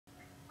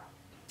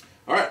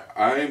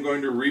I am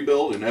going to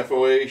rebuild an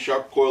FOA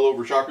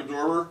coilover shock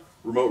absorber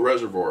remote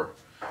reservoir.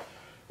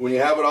 When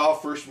you have it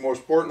off, first and most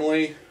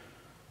importantly,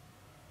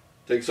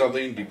 take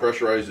something,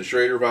 depressurize the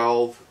Schrader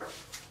valve.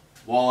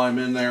 While I'm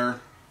in there,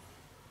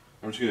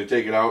 I'm just going to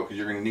take it out because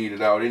you're going to need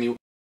it out anyway.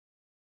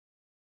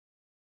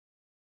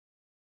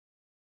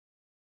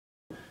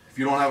 If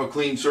you don't have a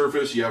clean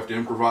surface, you have to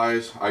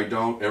improvise. I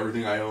don't.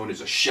 Everything I own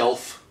is a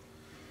shelf.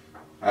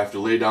 I have to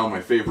lay down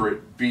my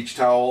favorite beach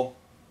towel,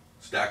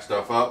 stack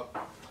stuff up.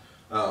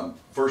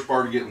 First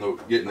part of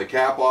getting the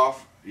cap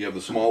off, you have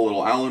the small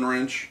little Allen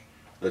wrench.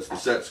 That's the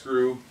set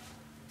screw.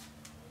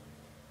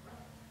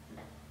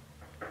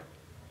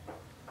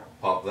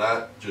 Pop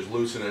that, just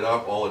loosen it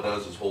up. All it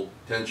does is hold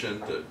tension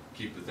to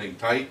keep the thing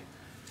tight.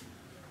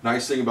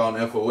 Nice thing about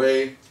an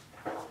FOA,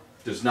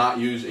 does not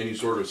use any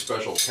sort of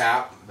special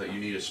cap that you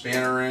need a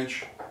spanner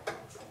wrench.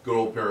 Good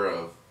old pair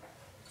of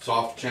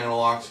soft channel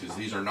locks, because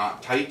these are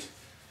not tight.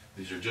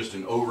 These are just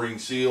an O-ring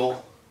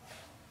seal.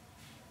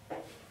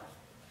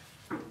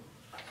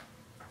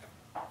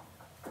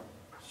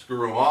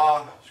 Screw them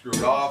off, screw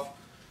it off.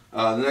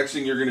 The next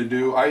thing you're going to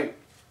do, I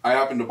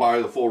happened to buy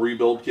the full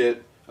rebuild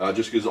kit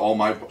just because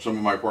some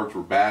of my parts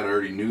were bad. I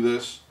already knew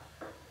this.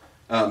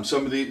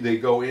 They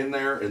go in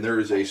there, and there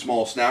is a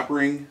small snap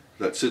ring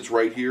that sits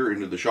right here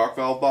into the shock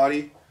valve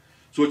body.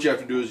 So what you have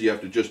to do is you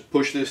have to just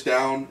push this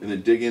down and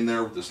then dig in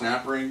there with the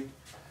snap ring.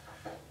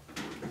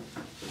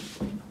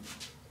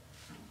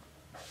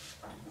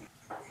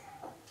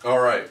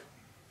 Alright,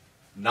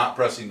 not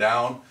pressing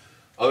down.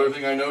 Other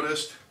thing I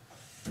noticed,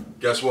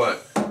 guess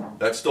what?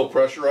 That's still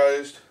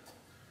pressurized.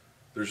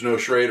 There's no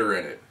Schrader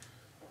in it.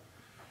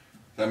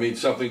 That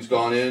means something's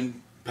gone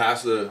in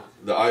past the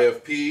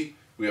IFP.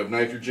 We have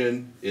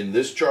nitrogen in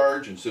this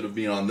charge instead of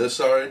being on this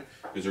side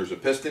because there's a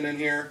piston in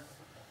here.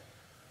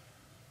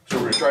 So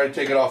we're going to try to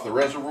take it off the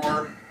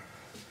reservoir.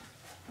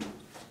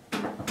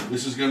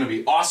 This is going to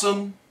be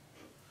awesome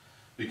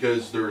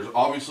because there's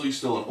obviously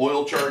still an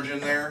oil charge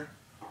in there.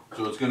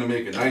 So it's going to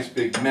make a nice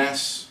big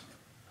mess.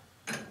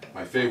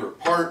 My favorite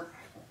part.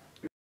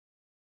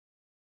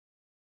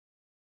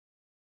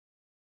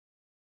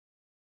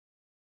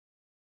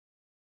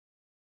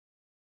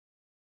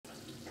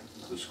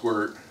 The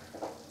squirt.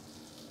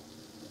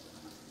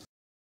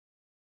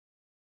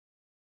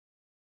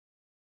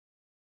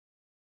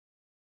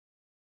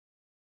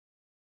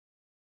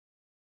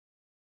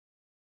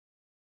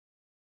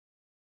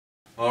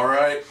 All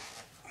right,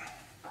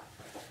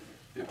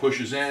 it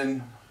pushes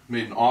in,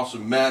 made an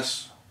awesome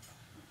mess.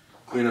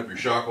 Clean up your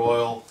shock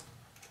oil.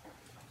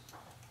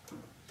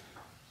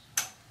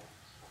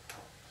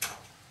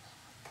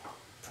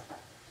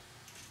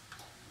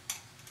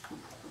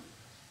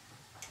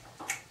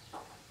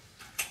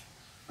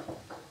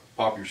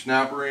 Pop your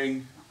snap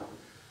ring.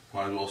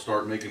 Might as well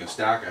start making a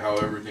stack of how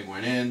everything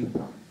went in.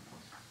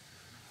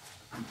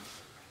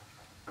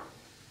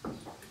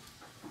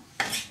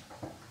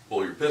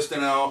 Pull your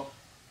piston out.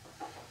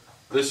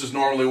 This is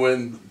normally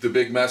when the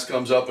big mess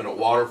comes up and it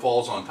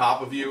waterfalls on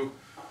top of you.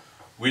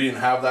 We didn't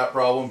have that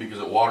problem because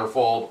it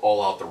waterfalled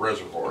all out the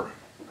reservoir.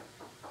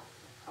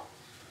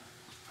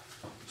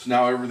 So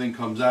now everything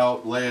comes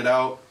out, lay it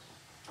out.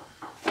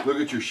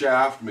 Look at your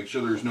shaft, make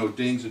sure there's no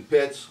dings and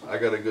pits. I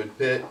got a good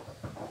pit.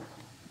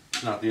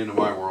 It's not the end of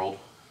my world.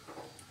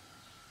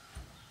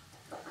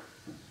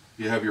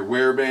 You have your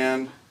wear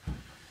band. You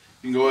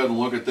can go ahead and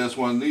look at this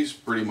one. These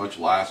pretty much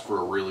last for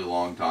a really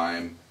long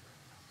time.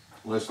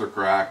 Unless they're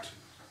cracked,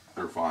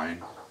 they're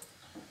fine.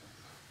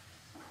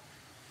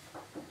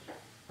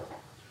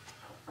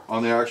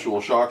 On the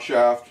actual shock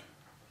shaft,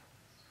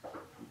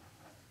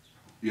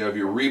 you have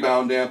your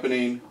rebound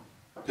dampening,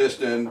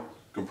 piston,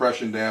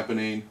 compression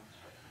dampening,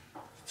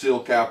 seal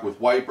cap with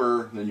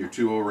wiper, then your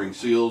two O-ring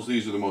seals.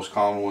 These are the most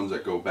common ones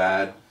that go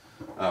bad.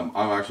 I'm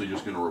actually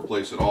just going to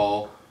replace it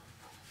all.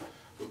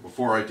 But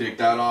before I take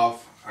that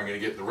off, I'm going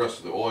to get the rest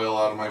of the oil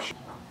out of my shack.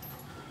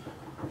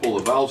 Pull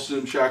the valve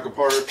stem shack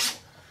apart.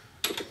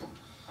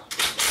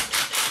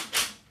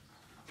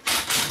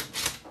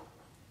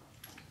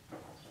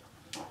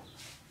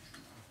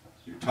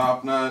 Your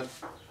top nut.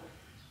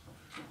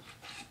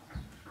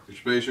 Your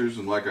spacers,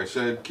 and like I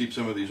said, keep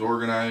some of these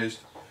organized.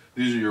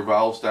 These are your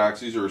valve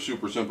stacks. These are a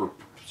super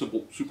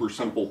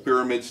simple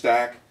pyramid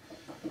stack.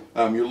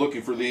 You're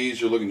looking for these.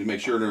 You're looking to make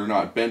sure they're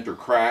not bent or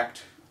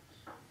cracked.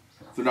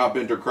 If they're not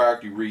bent or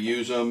cracked, you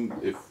reuse them.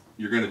 If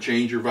you're going to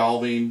change your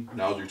valving,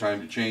 now's your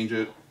time to change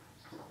it.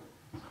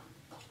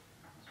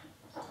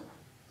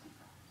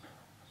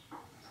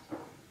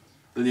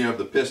 Then you have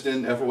the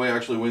piston. FOA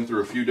actually went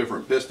through a few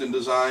different piston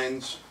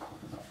designs.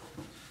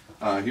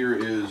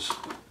 This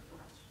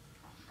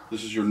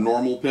is your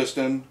normal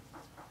piston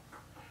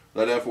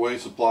that FOA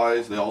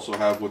supplies. They also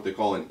have what they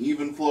call an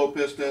even flow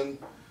piston.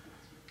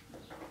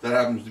 That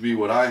happens to be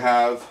what I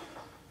have.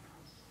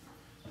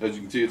 As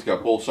you can see, it's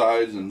got both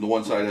sides, and the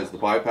one side has the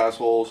bypass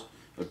holes.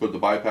 I put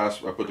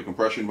the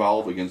compression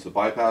valve against the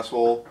bypass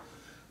hole.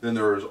 Then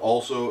there is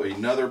also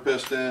another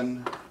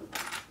piston.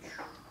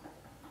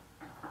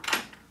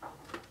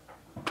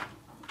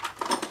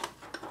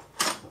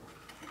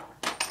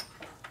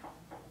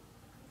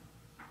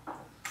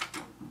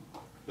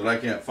 that I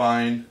can't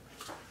find.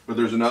 But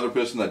there's another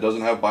piston that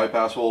doesn't have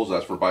bypass holes.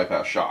 That's for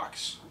bypass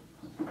shocks.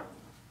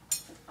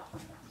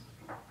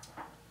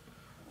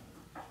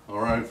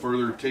 Alright,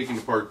 further taking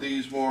apart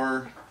these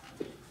more.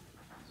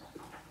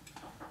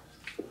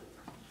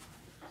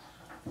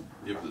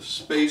 You have the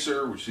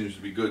spacer, which seems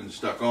to be good and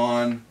stuck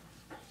on.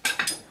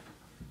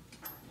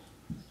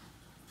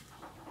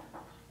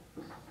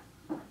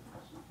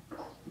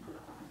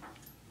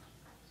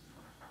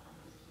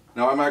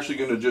 Now I'm actually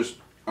going to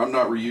I'm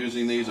not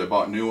reusing these. I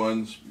bought new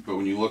ones, but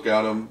when you look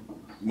at them,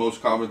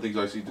 most common things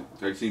I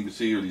seem to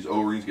see are these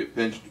O-rings get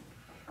pinched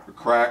or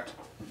cracked.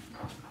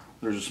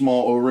 There's a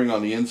small O-ring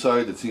on the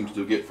inside that seems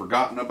to get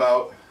forgotten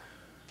about.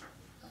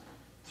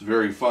 It's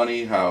very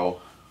funny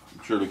how,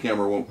 I'm sure the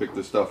camera won't pick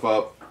this stuff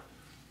up,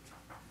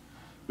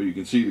 but you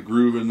can see the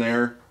groove in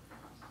there.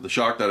 The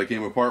shock that I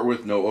came apart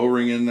with, no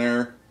O-ring in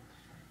there.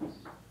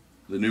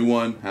 The new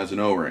one has an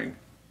O-ring.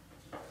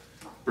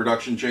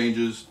 Production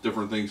changes,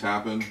 different things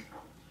happen.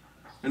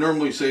 I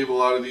normally save a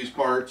lot of these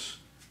parts.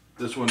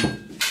 This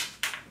one,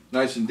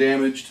 nice and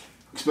damaged,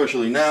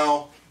 especially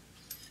now.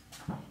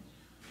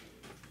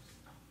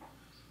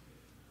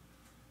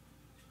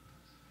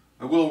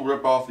 I will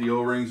rip off the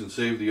O-rings and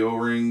save the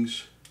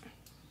O-rings.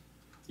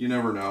 You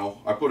never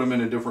know. I put them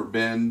in a different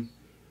bin.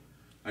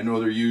 I know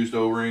they're used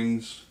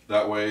O-rings.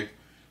 That way,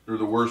 they're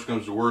the worst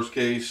comes to worst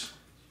case.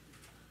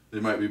 They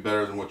might be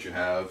better than what you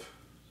have.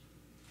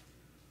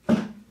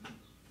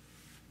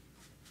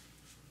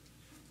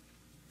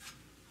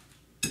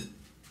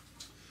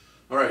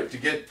 Alright, to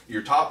get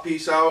your top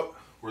piece out,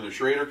 where the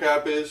Schrader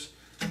cap is,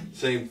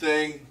 same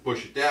thing,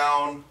 push it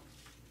down.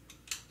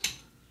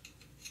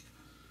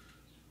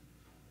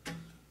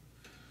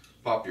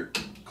 Pop your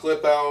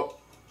clip out.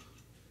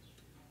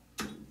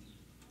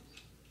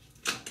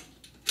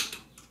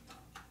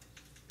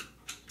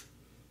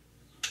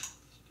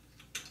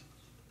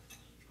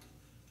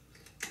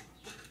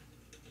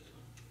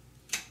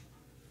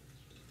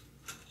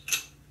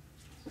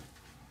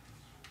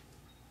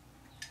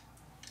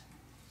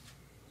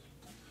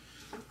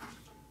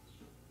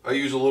 I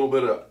use a little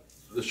bit of,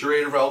 the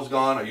Schrader valve's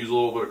gone, I use a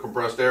little bit of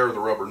compressed air with a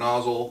rubber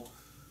nozzle.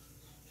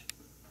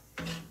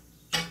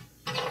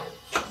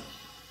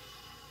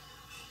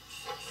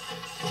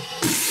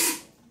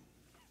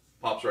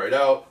 Pops right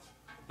out,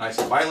 nice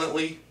and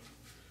violently.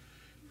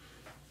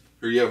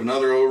 Here you have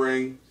another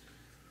O-ring.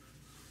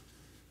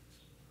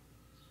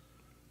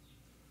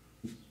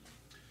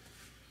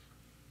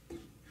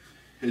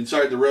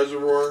 Inside the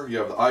reservoir, you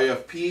have the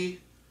IFP.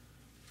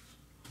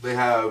 They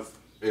have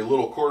a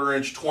little 1/4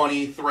 inch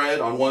 20 thread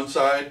on one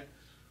side.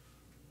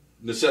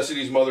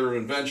 Necessity's mother of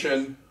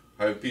invention.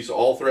 I have a piece of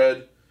all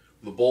thread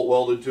with a bolt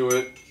welded to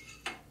it.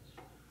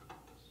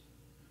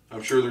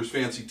 I'm sure there's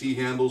fancy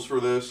T-handles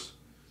for this.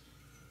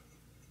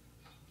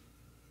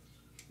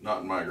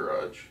 Not in my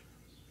garage.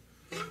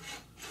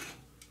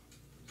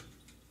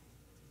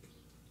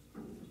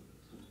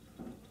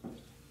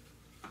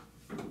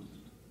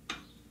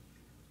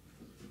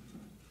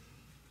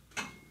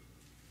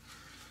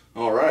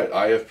 All right,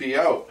 IFP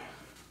out.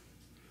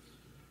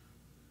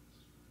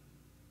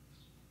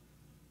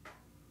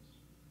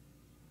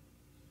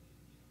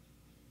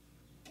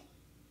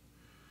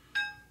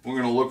 What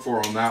we're going to look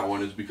for on that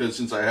one is, because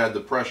since I had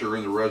the pressure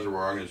in the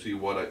reservoir, I'm going to see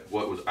what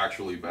was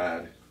actually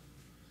bad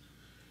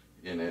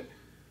in it.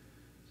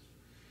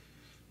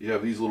 You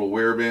have these little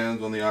wear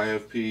bands on the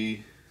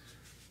IFP.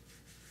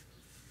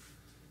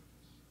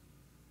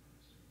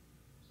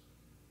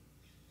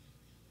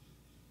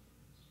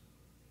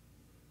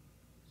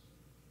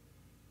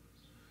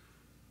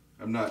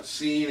 I'm not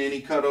seeing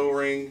any cut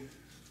O-ring.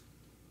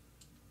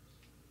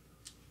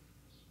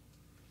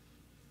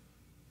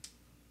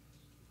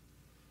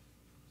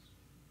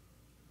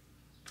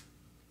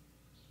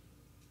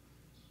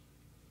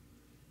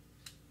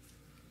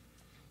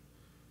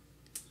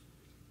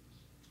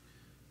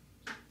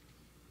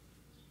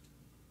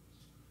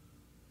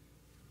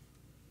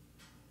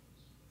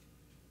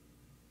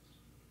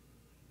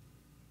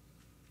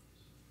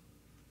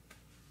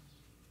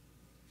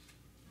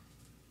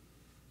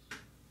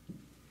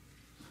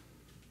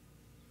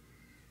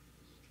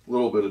 A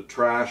little bit of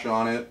trash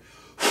on it.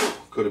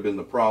 Could have been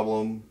the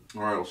problem.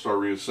 All right, I'll start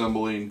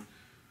reassembling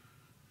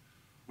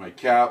my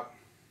cap.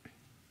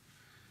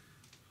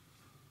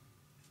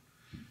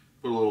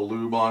 Put a little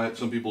lube on it.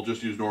 Some people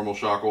just use normal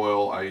shock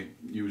oil. I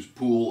use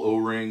Pool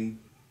O-ring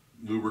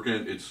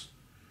lubricant. It's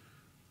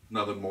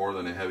nothing more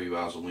than a heavy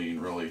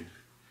Vaseline, really.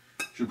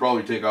 Should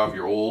probably take off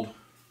your old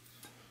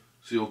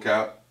seal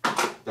cap.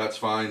 That's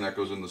fine. That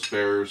goes in the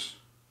spares.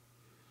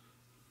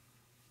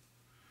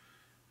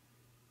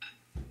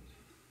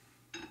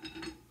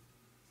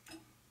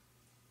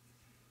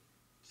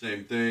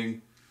 Same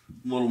thing,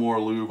 a little more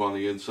lube on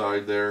the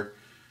inside there.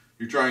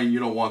 You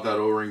don't want that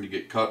O-ring to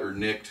get cut or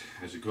nicked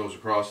as it goes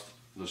across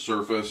the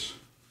surface.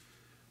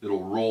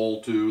 It'll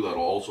roll too, that'll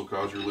also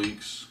cause your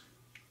leaks.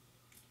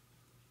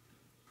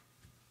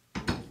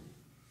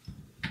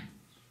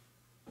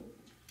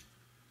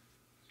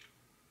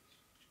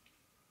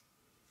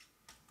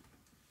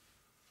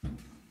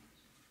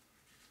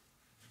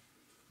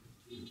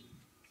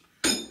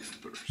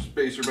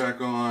 spacer back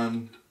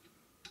on.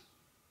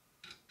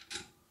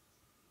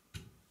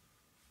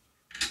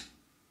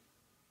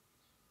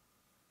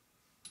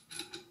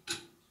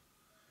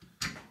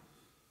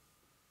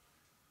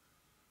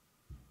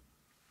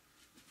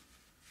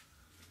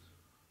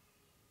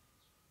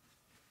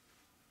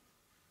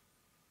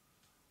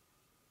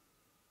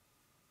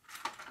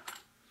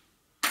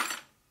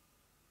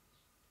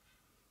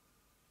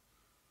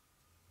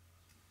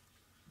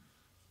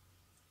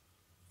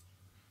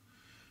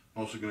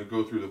 I'm also going to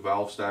go through the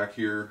valve stack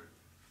here,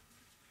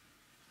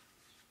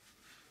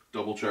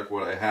 double check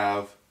what I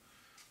have.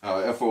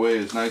 FOA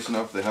is nice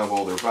enough, they have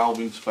all their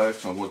valving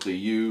specs on what they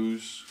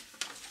use.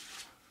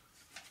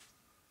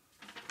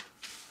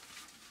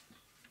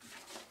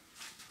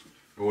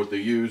 And what they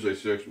use, I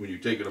suggest when you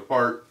take it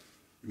apart,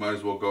 you might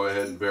as well go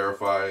ahead and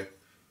verify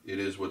it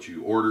is what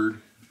you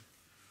ordered.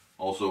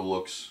 Also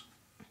looks,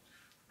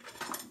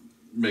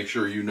 make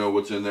sure you know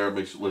what's in there,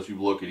 lets you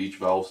look at each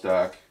valve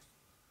stack.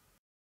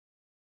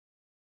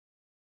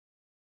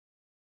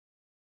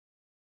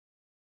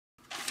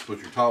 Put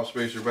your top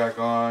spacer back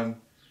on.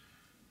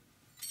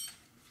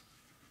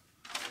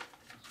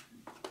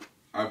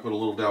 I put a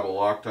little dab of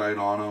Loctite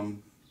on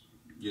them.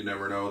 You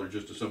never know, they're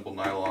just a simple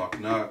nylock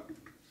nut.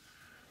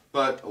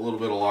 But a little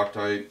bit of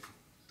Loctite.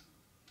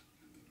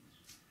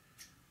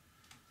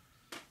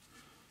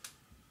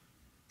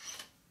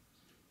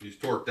 These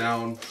torque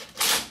down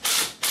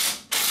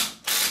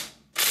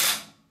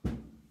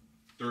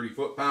 30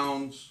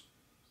 foot-pounds.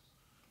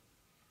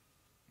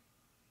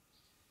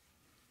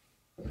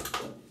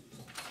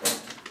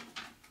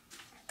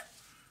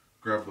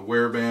 Grab the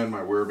wear band.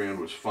 My wear band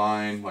was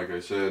fine. Like I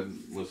said,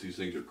 unless these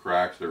things are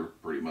cracked, they're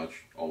pretty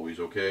much always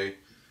okay.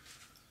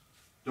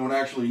 Don't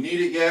actually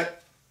need it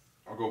yet.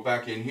 I'll go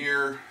back in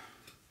here.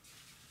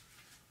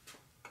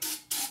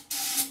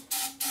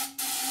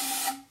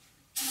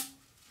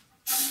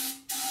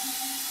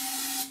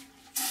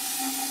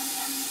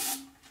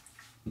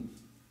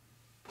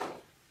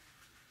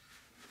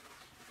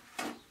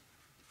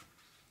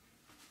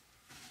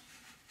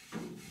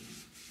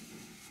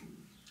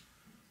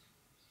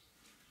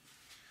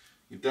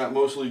 Get that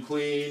mostly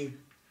clean.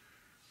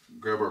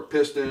 Grab our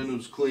piston,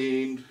 who's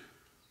cleaned.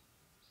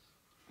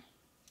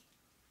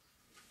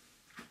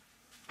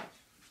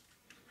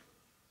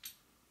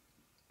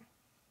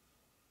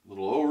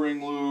 Little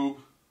O-ring lube.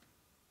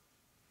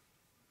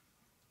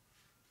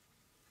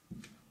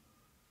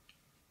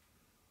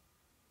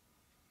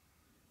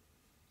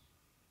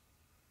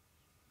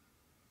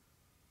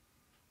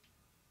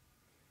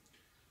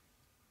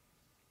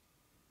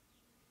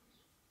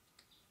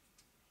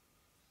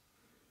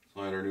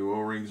 Slide our new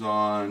O-rings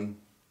on.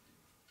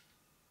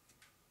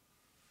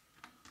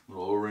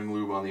 Little O-ring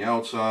lube on the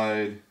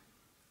outside.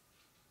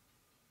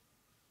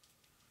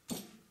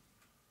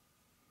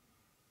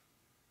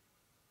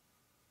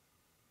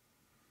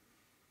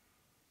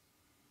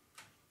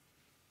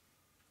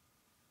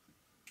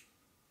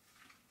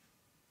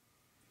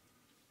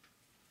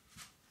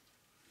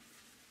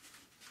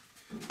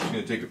 Just going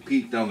to take a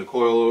peek down the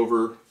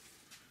coilover.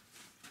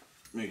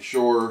 Make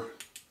sure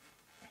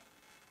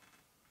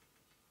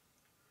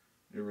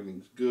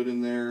everything's good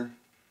in there.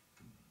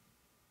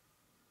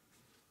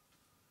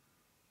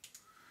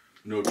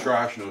 No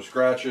trash, no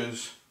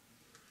scratches.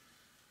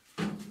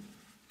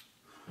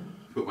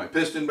 Put my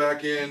piston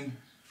back in.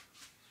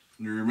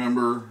 And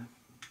remember,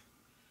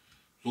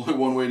 there's only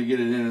one way to get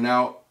it in and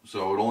out,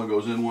 so it only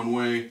goes in one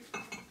way.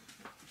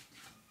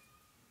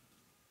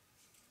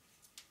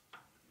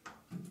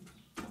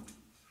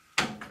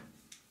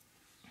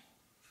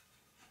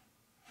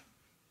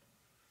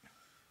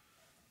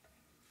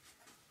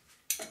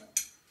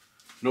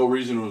 No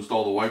reason to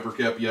install the wiper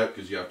cap yet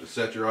because you have to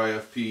set your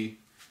IFP,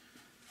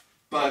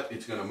 but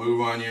it's going to move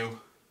on you.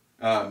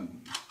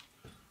 On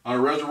a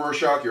reservoir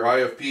shock, your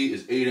IFP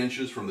is 8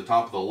 inches from the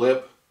top of the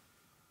lip.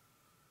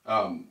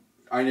 I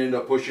end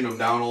up pushing them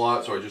down a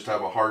lot, so I just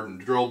have a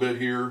hardened drill bit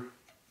here.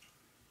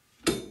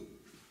 And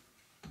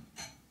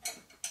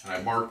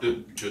I marked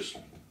it just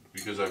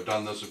because I've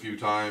done this a few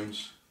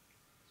times.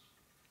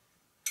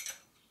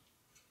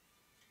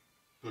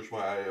 Push my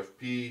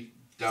IFP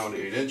down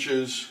to 8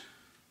 inches.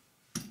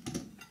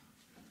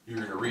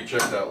 You're going to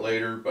recheck that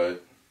later,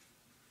 but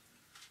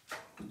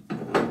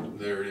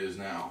there it is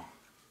now.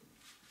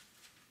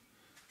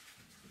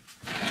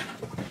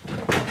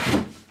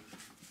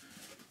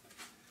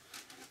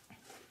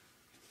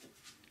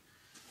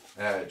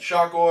 Add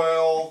shock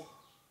oil.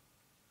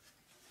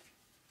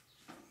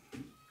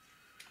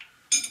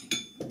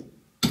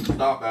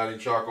 Stop adding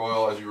shock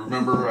oil. As you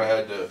remember, I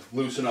had to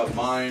loosen up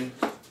mine.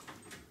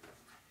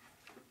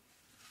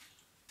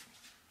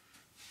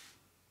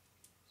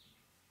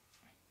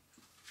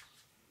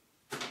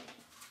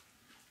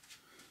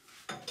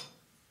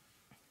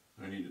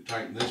 I need to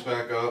tighten this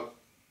back up.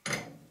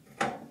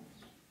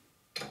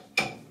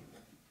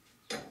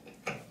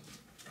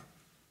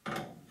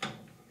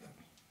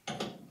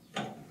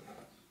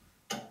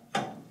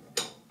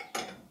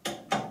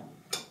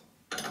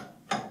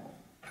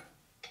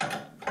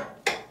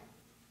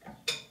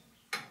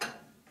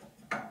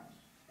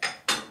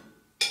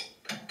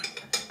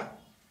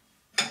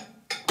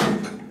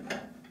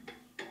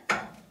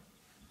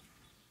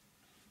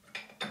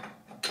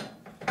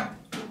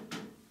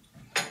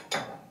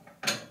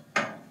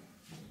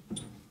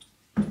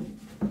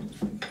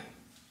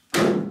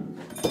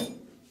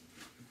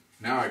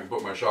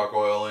 put my shock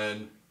oil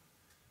in.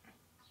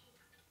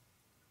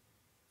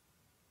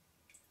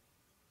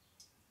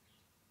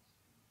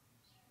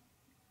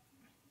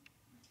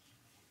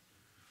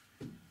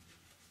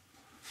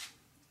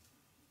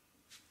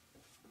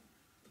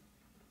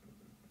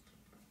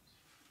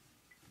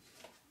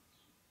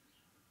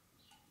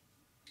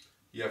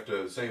 You have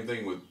to, same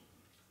thing with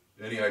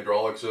any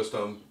hydraulic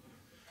system,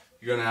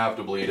 you're going to have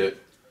to bleed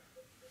it.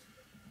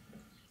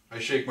 I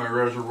shake my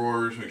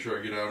reservoirs, make sure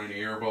I get out any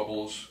air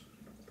bubbles.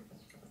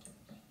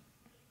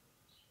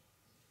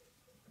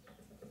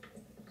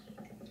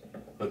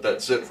 Let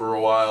that sit for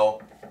a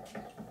while.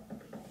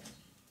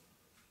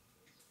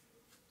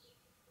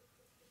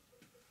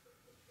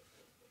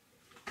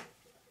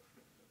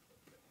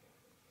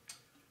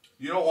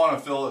 You don't want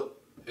to fill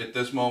it at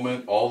this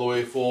moment all the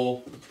way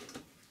full.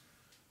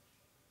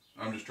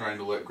 I'm just trying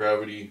to let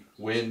gravity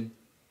win.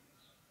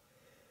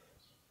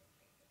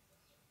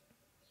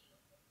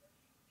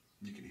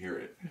 You can hear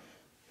it.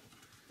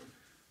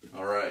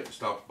 Alright,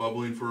 stop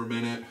bubbling for a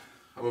minute.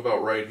 I'm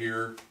about right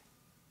here.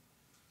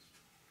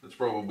 That's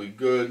probably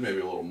good, maybe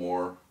a little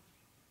more.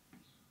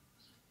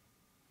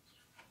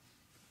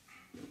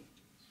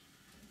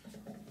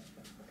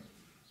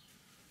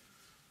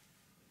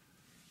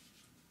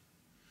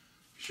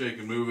 Shake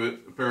and move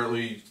it.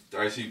 Apparently,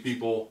 I see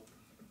people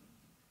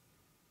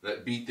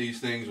that beat these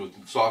things with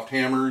soft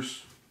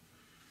hammers.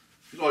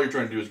 All you're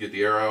trying to do is get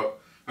the air out.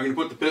 I'm going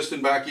to put the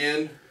piston back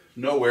in.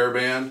 No air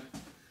band.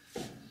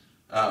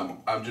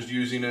 I'm just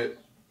using it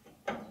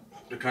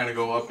to kind of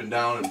go up and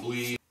down and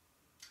bleed.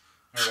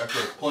 All right, after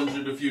I've plunged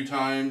it a few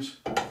times,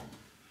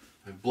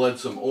 I've bled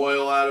some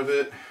oil out of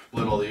it,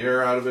 bled all the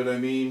air out of it, I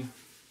mean.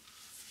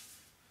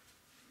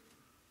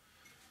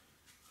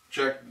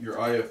 Check your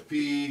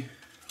IFP.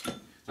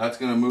 That's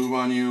going to move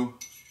on you.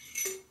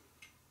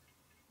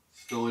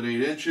 Still at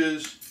 8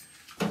 inches.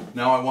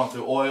 Now I want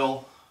the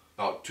oil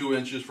about 2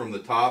 inches from the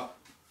top.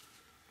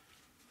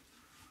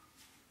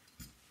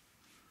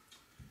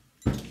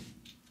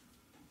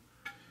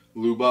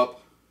 Lube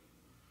up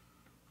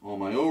all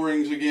my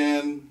O-rings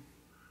again.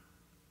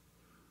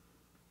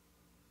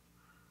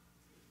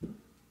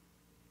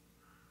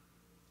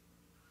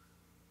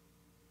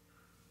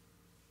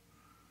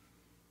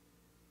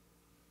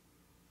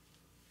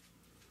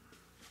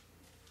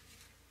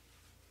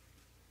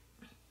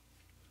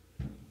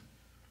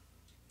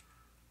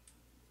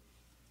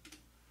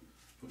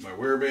 Put my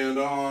wear band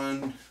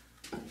on.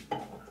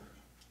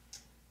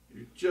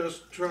 You're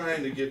just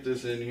trying to get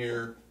this in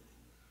here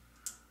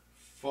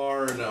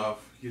far enough.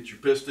 Get your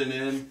piston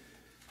in.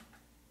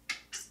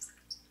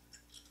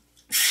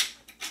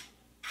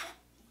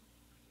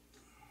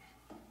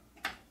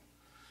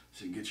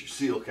 So you get your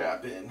seal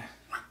cap in.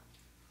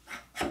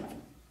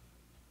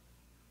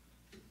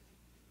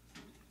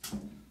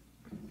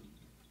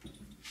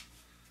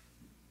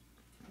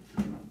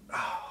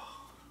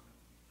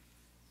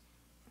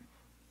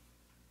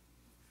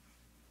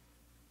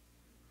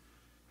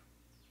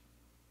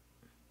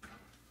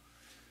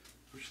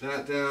 Push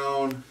that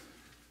down.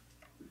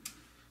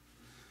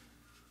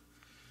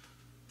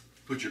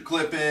 Put your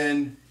clip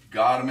in.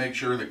 Got to make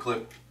sure the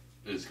clip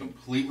is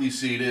completely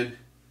seated.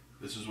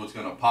 This is what's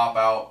going to pop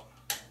out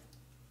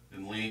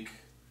and leak.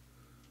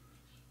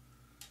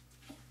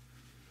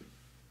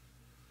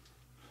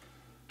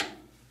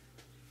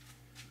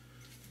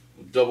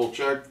 We'll double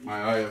check my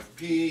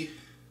IFP.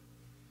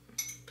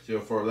 See how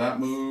far that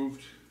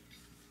moved.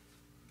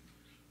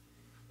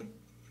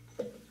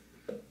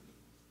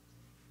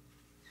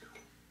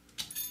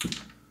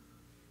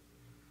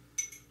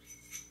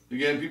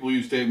 Again, people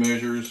use tape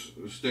measures.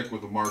 Stick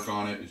with a mark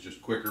on it. It's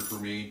just quicker for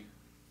me.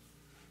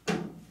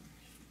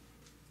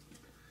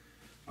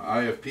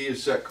 My IFP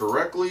is set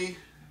correctly.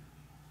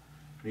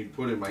 I need to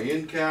put in my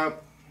end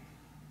cap.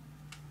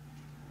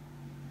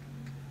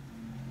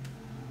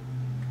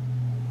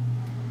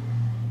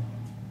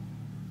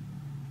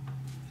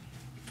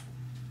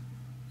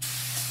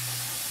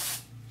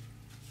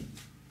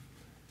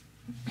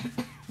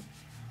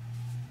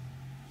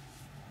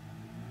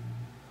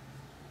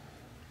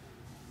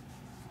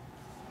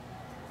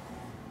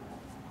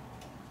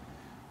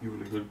 Give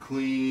it a good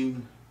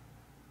clean.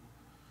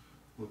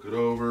 Look it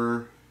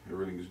over.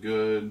 Everything's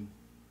good.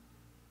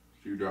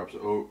 A few drops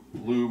of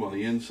lube on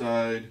the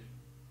inside.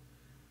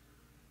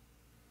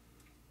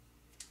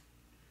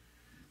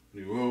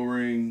 New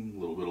O-ring. A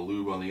little bit of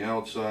lube on the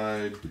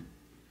outside.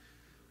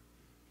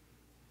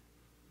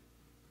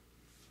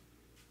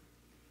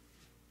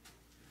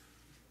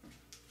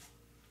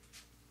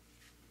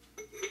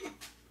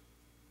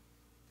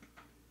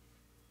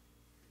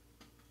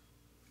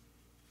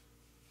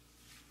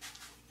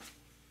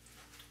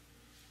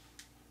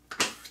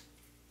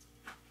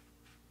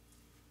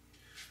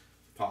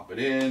 Pop it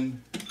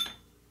in.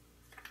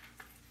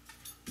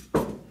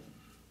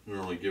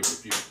 Normally give it a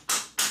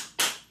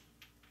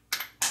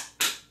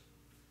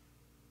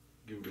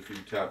few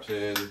taps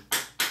in.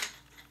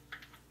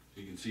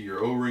 You can see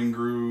your O-ring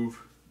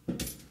groove,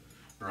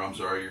 or I'm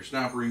sorry, your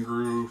snap ring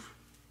groove.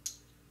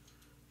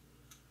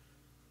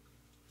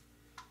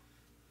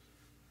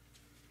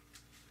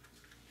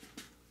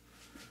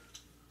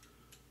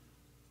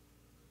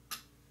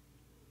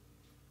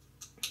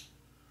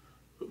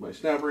 my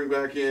snap ring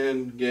back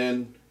in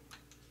again.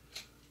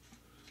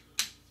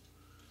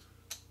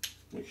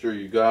 Make sure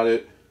you got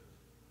it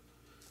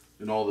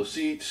in all the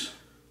seats.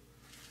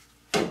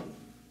 I'll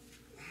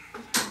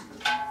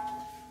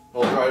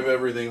drive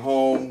everything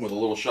home with a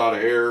little shot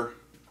of air.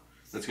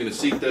 That's going to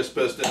seat this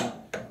piston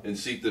and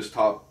seat this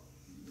top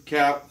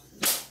cap.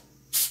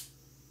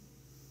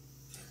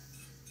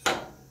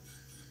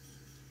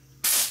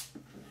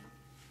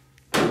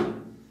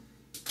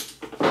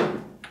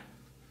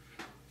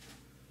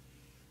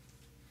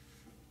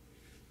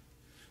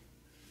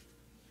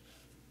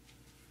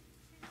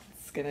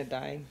 It's gonna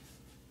die.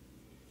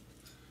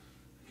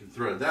 You can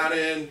thread that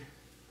in.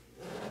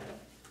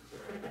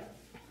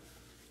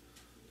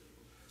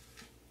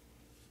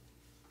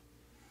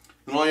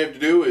 And all you have to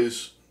do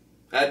is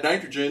add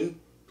nitrogen,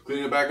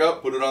 clean it back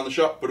up, put it on the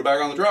shop, put it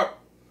back on the truck.